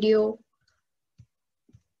a video.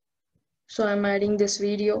 So I'm adding this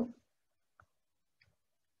video.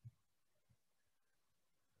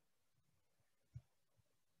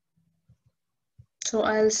 So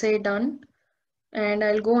I'll say done and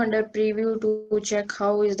I'll go under preview to check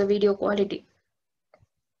how is the video quality.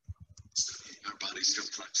 Our body's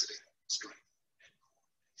complexity.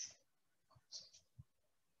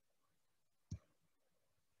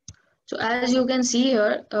 So as you can see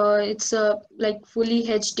here, it's a like fully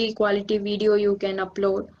HD quality video you can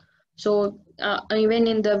upload. So even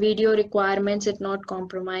in the video requirements, it's not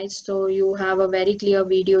compromised. So you have a very clear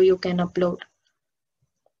video you can upload.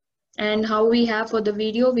 And how we have for the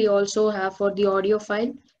video, we also have for the audio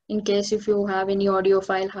file. In case if you have any audio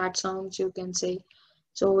file, hard sounds, you can say.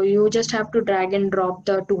 So you just have to drag and drop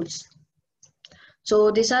the tools.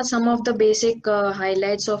 So these are some of the basic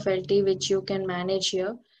highlights of LT which you can manage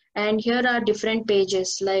here. And here are different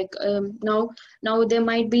pages, like now there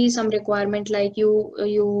might be some requirement like you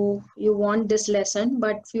want this lesson,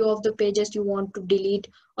 but few of the pages you want to delete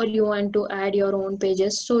or you want to add your own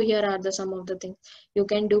pages. So here are the some of the things. You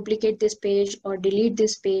can duplicate this page or delete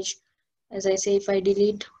this page. As I say, if I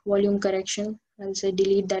delete volume correction, I'll say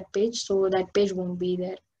delete that page, so that page won't be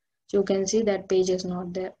there. So you can see that page is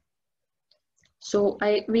not there. So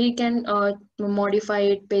we can modify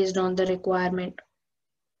it based on the requirement.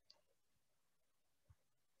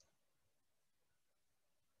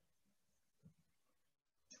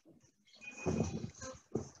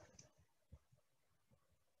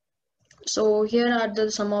 So here are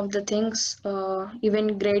some of the things.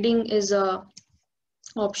 Even grading is a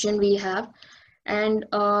option we have. And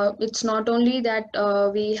it's not only that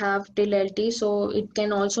we have till LT, so it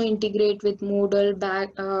can also integrate with Moodle,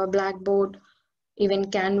 Blackboard, even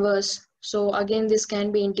Canvas. So again, this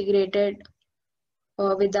can be integrated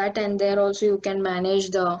with that, and there also you can manage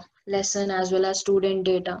the lesson as well as student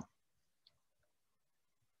data.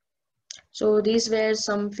 So these were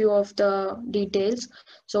some few of the details.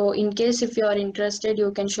 So in case if you are interested,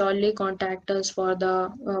 you can surely contact us for the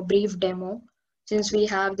brief demo. Since we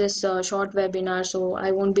have this short webinar, so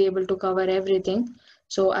I won't be able to cover everything.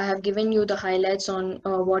 So I have given you the highlights on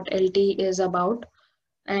what LT is about.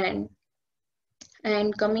 And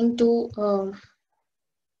coming to,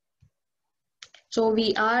 so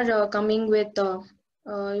we are coming with,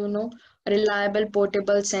 reliable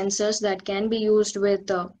portable sensors that can be used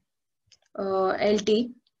with LT.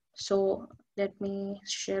 So let me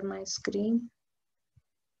share my screen.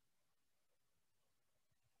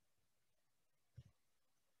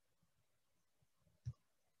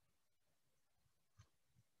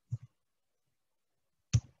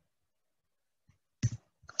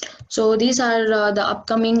 So these are the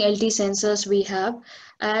upcoming LT sensors we have.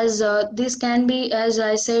 As this can be, as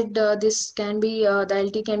I said, this can be, the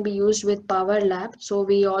LT can be used with Power Lab. So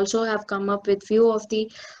we also have come up with few of the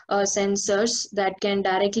sensors that can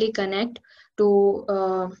directly connect to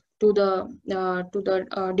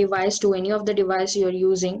the device, to any of the device you're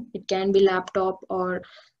using. It can be laptop or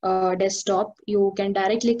desktop. You can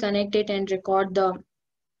directly connect it and record the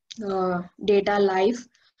data live.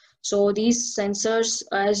 So these sensors,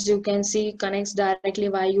 as you can see, connects directly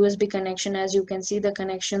via USB connection, as you can see the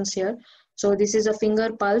connections here. So this is a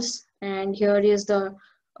finger pulse, and here is the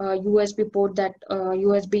USB port, that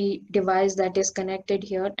USB device that is connected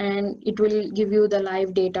here, and it will give you the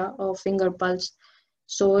live data of finger pulse.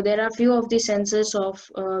 So there are few of the sensors of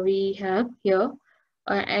we have here,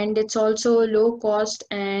 and it's also low cost.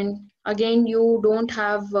 And again, you don't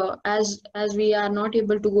have as we are not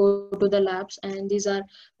able to go to the labs, and these are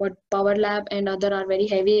what Power Lab and other are very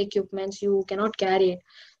heavy equipments, you cannot carry it.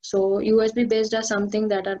 So USB based are something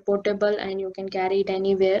that are portable and you can carry it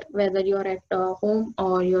anywhere, whether you're at home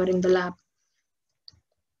or you're in the lab.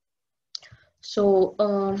 So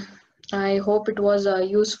I hope it was a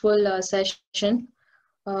useful session.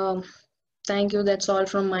 Thank you. That's all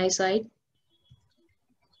from my side.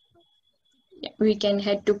 Yeah, we can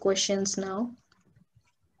head to questions now.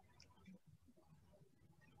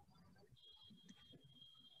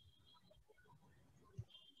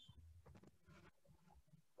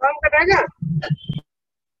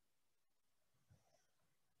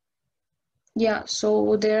 Yeah,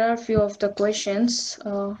 so there are a few of the questions.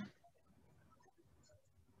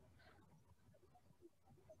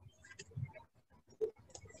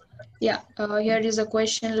 Yeah, here is a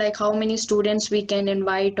question like how many students we can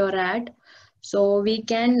invite or add. So we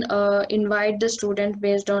can invite the student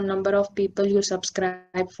based on number of people you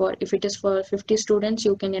subscribe for. If it is for 50 students,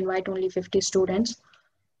 you can invite only 50 students.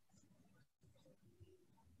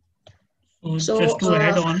 So just to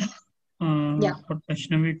add on yeah. what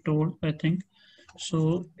Vaishnavi told, I think.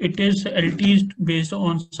 So it is LT is based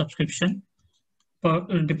on subscription,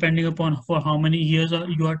 depending upon for how many years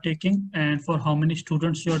you are taking and for how many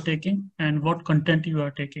students you are taking and what content you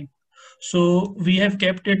are taking. So we have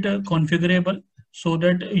kept it configurable so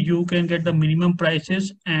that you can get the minimum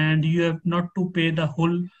prices and you have not to pay the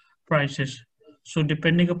whole prices. So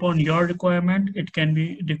depending upon your requirement, it can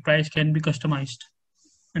be, the price can be customized,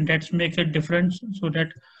 and that makes a difference so that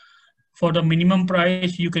for the minimum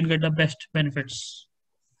price you can get the best benefits.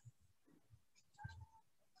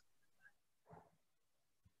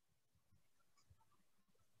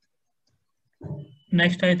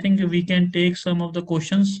 Next, I think we can take some of the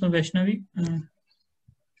questions, Vaishnavi.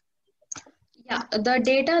 Yeah, the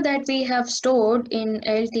data that we have stored in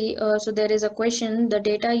LT, so there is a question, the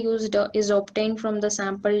data used is obtained from the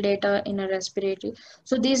sample data in a respiratory.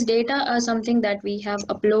 So these data are something that we have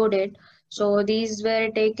uploaded. So these were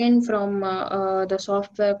taken from the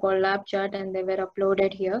software called LabChat, and they were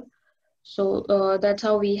uploaded here. So that's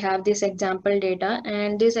how we have this example data,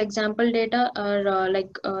 and this example data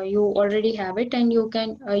are you already have it and you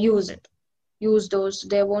can use those.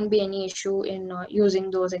 There won't be any issue in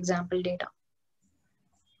using those example data.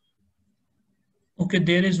 Okay,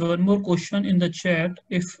 there is one more question in the chat.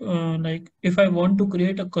 If I want to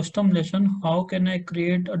create a custom lesson, how can I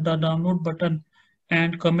create the download button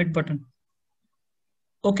and commit button?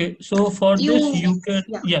 Okay, so for this you can,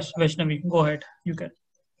 yeah. yes, Vaishnavi, go ahead. You can.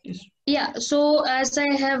 Yes. Yeah, so as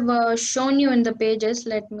I have shown you in the pages,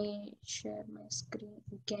 let me share my screen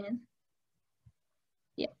again.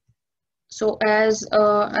 Yeah. So as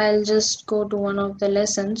I'll just go to one of the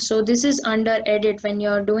lessons. So this is under edit when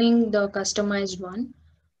you're doing the customized one.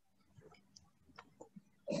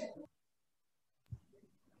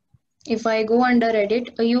 If I go under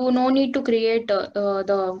edit, you no need to create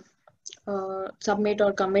the submit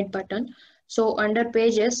or commit button. So under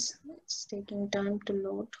pages, it's taking time to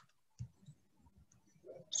load.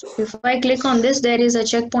 So if I click on this, there is a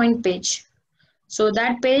checkpoint page. So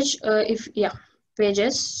that page,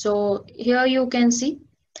 pages. So here you can see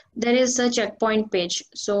there is a checkpoint page.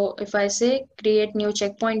 So if I say create new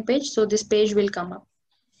checkpoint page, so this page will come up.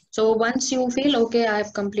 So once you feel okay, I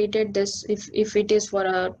have completed this, if it is for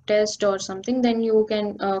a test or something, then you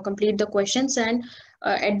can complete the questions, and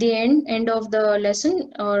at the end of the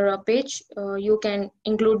lesson or a page, you can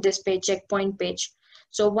include this page, checkpoint page.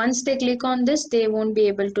 So once they click on this, they won't be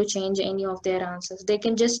able to change any of their answers. They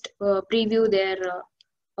can just preview their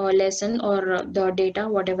lesson or the data,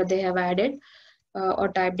 whatever they have added or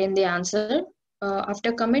typed in the answer.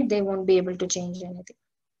 After commit, they won't be able to change anything.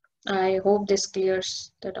 I hope this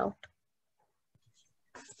clears that out.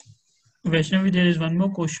 Vaishnavi, there is one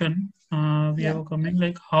more question. We have coming,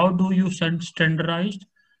 like, how do you standardize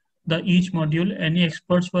the each module? Any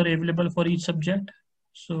experts were available for each subject?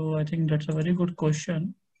 So I think that's a very good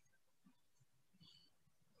question.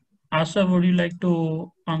 Asa, would you like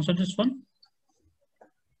to answer this one?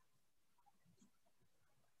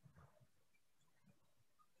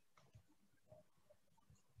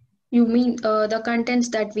 You mean the contents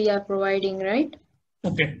that we are providing, right?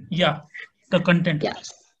 Okay, yeah, the content.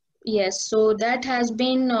 Yes. Yes, so that has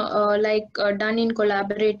been done in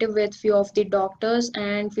collaborative with few of the doctors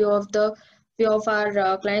and few of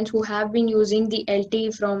our clients who have been using the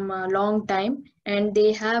LT from a long time, and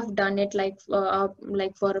they have done it like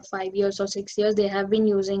for 5 years or 6 years. They have been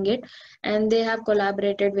using it, and they have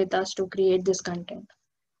collaborated with us to create this content.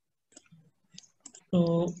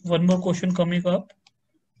 So one more question coming up.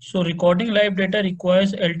 So recording live data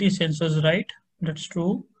requires LT sensors, right? That's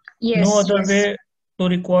true. Yes. No other yes. way to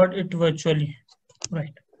record it virtually,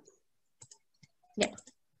 right? Yeah.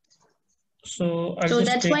 So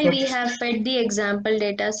that's why we have fed the example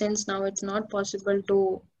data, since now it's not possible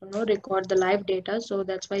to record the live data. So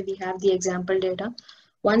that's why we have the example data.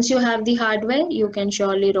 Once you have the hardware, you can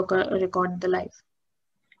surely record the live.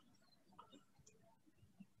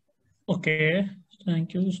 Okay,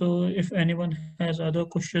 thank you. So if anyone has other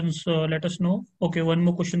questions, let us know. Okay, one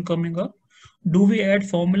more question coming up. Do we add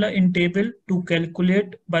formula in table to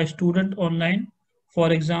calculate by student online?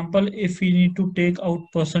 For example, if we need to take out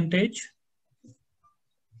percentage.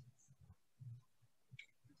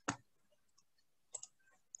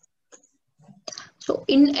 So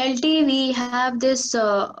in LT, we have this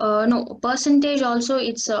percentage also.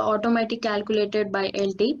 It's automatic calculated by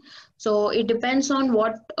LT. So it depends on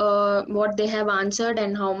what they have answered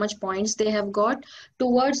and how much points they have got.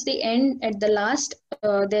 Towards the end, at the last,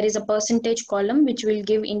 there is a percentage column which will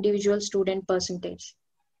give individual student percentage.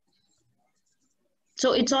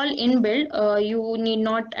 So it's all inbuilt. You need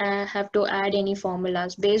not have to add any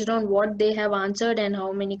formulas. Based on what they have answered and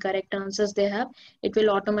how many correct answers they have, it will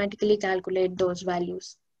automatically calculate those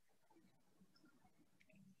values.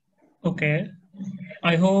 Okay,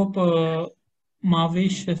 I hope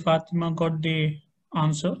Mavish, Fatima got the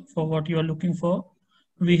answer for what you are looking for.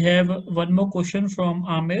 We have one more question from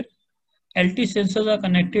Amir. LT sensors are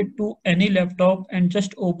connected to any laptop and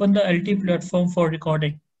just open the LT platform for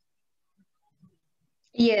recording.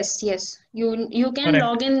 Yes. You can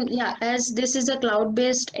log in. Yeah, as this is a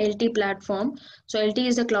cloud-based LT platform. So LT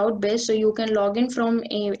is a cloud-based, so you can log in from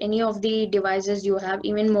any of the devices you have.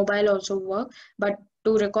 Even mobile also work. But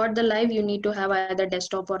to record the live, you need to have either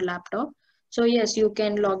desktop or laptop. So yes, you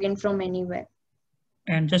can log in from anywhere.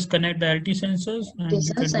 And just connect the LT sensors and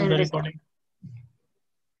you can do the recording.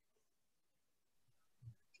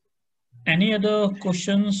 Any other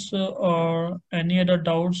questions or any other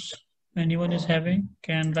doubts anyone is having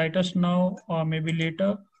can write us now or maybe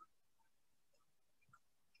later.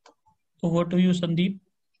 Over to you, Sandeep.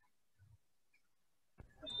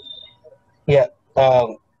 Yeah.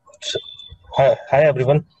 Hi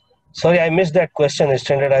everyone. Sorry, I missed that question,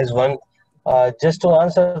 standardized one. Just to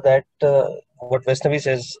answer that, what Vaishnavi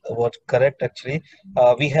says was correct actually.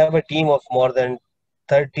 We have a team of more than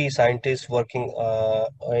 30 scientists working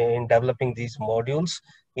in developing these modules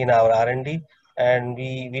in our R&D, and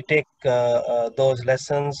we take those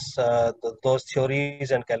lessons, those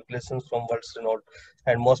theories and calculations from world's renowned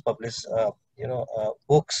and most published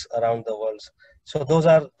books around the world. So those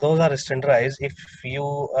are standardized. If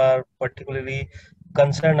you are particularly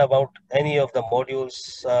concerned about any of the modules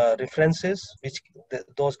references, which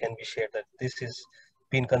those can be shared, that this is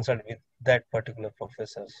been consulted with that particular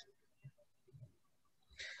professors.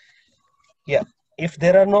 Yeah, if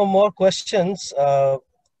there are no more questions,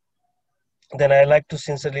 then I like to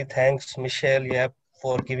sincerely thank Michelle Yap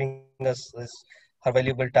for giving us her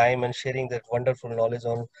valuable time and sharing that wonderful knowledge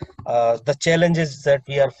on the challenges that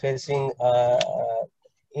we are facing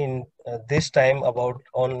in this time about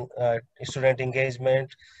on student engagement,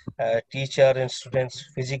 teacher and students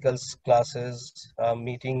physical classes,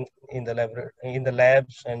 meeting in the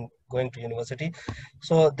labs and going to university.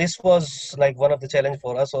 So this was like one of the challenge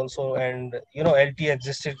for us also, and you know LT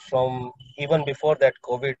existed from even before that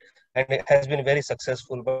COVID, and it has been very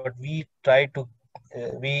successful. But we tried to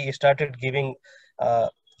we started giving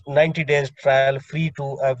 90 days trial free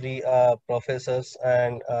to every professors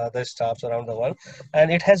and the staffs around the world, and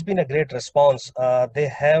it has been a great response. They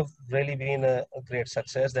have really been a great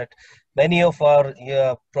success that many of our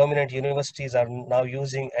prominent universities are now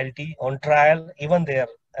using LT on trial. Even they are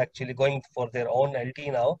actually going for their own LT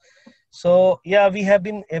now. So yeah, we have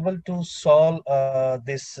been able to solve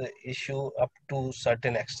this issue up to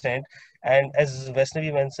certain extent. And as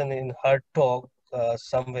Vaishnavi mentioned in her talk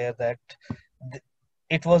somewhere that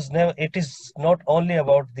it was never. It is not only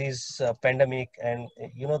about this pandemic and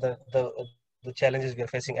you know the challenges we are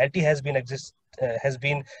facing. LT has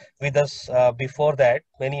been with us before that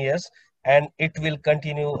many years, and it will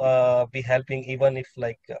continue be helping even if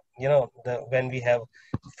like you know when we have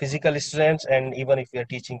physical students and even if we are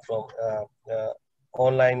teaching from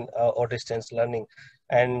online or distance learning.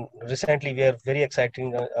 And recently we are very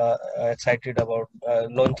excited about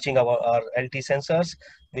launching our LT sensors,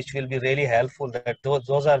 which will be really helpful. That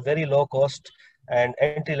those are very low cost and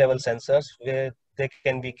entry level sensors where they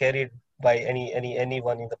can be carried by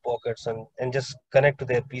anyone in the pockets and just connect to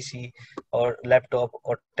their PC or laptop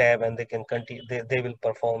or tab, and they can continue. They will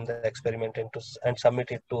perform the experiment and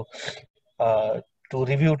submit it to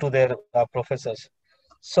review to their professors.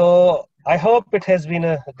 So I hope it has been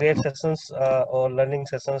a great sessions or learning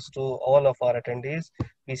sessions to all of our attendees.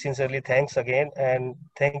 We sincerely thanks again, and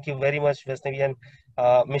thank you very much, Vaishnavi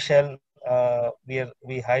and Michelle.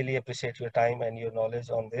 We highly appreciate your time and your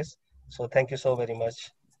knowledge on this. So thank you so very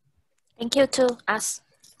much. Thank you to us.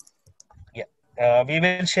 Yeah, we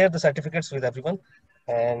will share the certificates with everyone.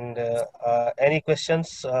 And any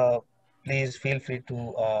questions, please feel free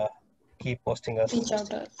to keep posting us. Reach out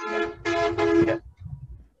to us. Yeah.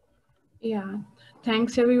 Yeah.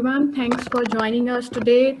 Thanks, everyone. Thanks for joining us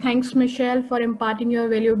today. Thanks, Michelle, for imparting your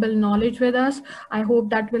valuable knowledge with us. I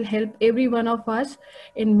hope that will help every one of us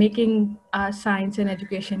in making science and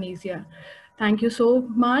education easier. Thank you so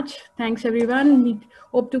much. Thanks, everyone. We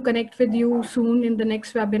hope to connect with you soon in the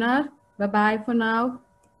next webinar. Bye-bye for now.